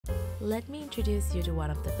Let me introduce you to one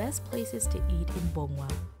of the best places to eat in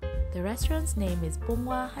Bonghwa. The restaurant's name is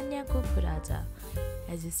Bonghwa Hanyak-wu Plaza.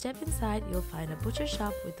 As you step inside, you'll find a butcher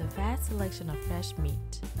shop with a vast selection of fresh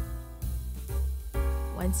meat.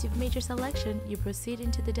 Once you've made your selection, you proceed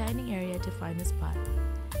into the dining area to find a spot.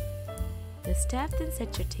 The staff then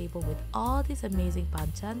set your table with all these amazing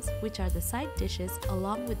banchans, which are the side dishes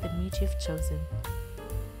along with the meat you've chosen.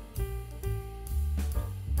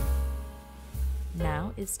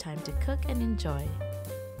 Now it's time to cook and enjoy.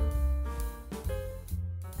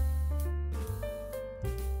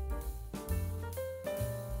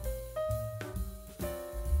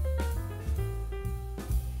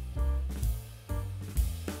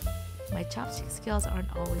 My chopstick skills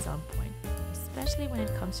aren't always on point, especially when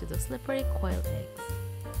it comes to the slippery quail eggs.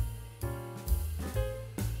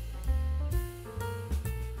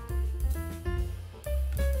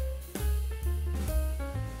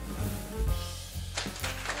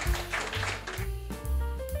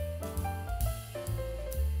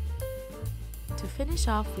 To finish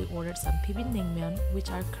off, we ordered some bibinnnaengmyeon, which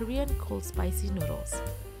are Korean cold spicy noodles.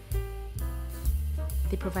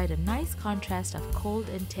 They provide a nice contrast of cold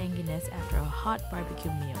and tanginess after a hot barbecue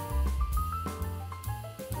meal.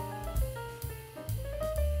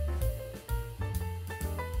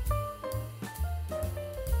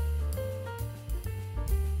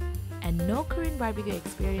 And no Korean barbecue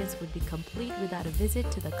experience would be complete without a visit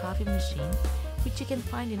to the coffee machine, which you can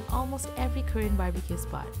find in almost every Korean barbecue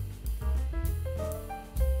spot.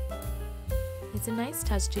 It's a nice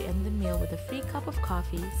touch to end the meal with a free cup of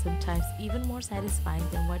coffee, sometimes even more satisfying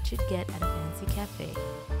than what you'd get at a fancy cafe.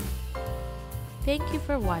 Thank you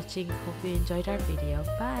for watching. Hope you enjoyed our video.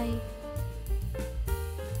 Bye!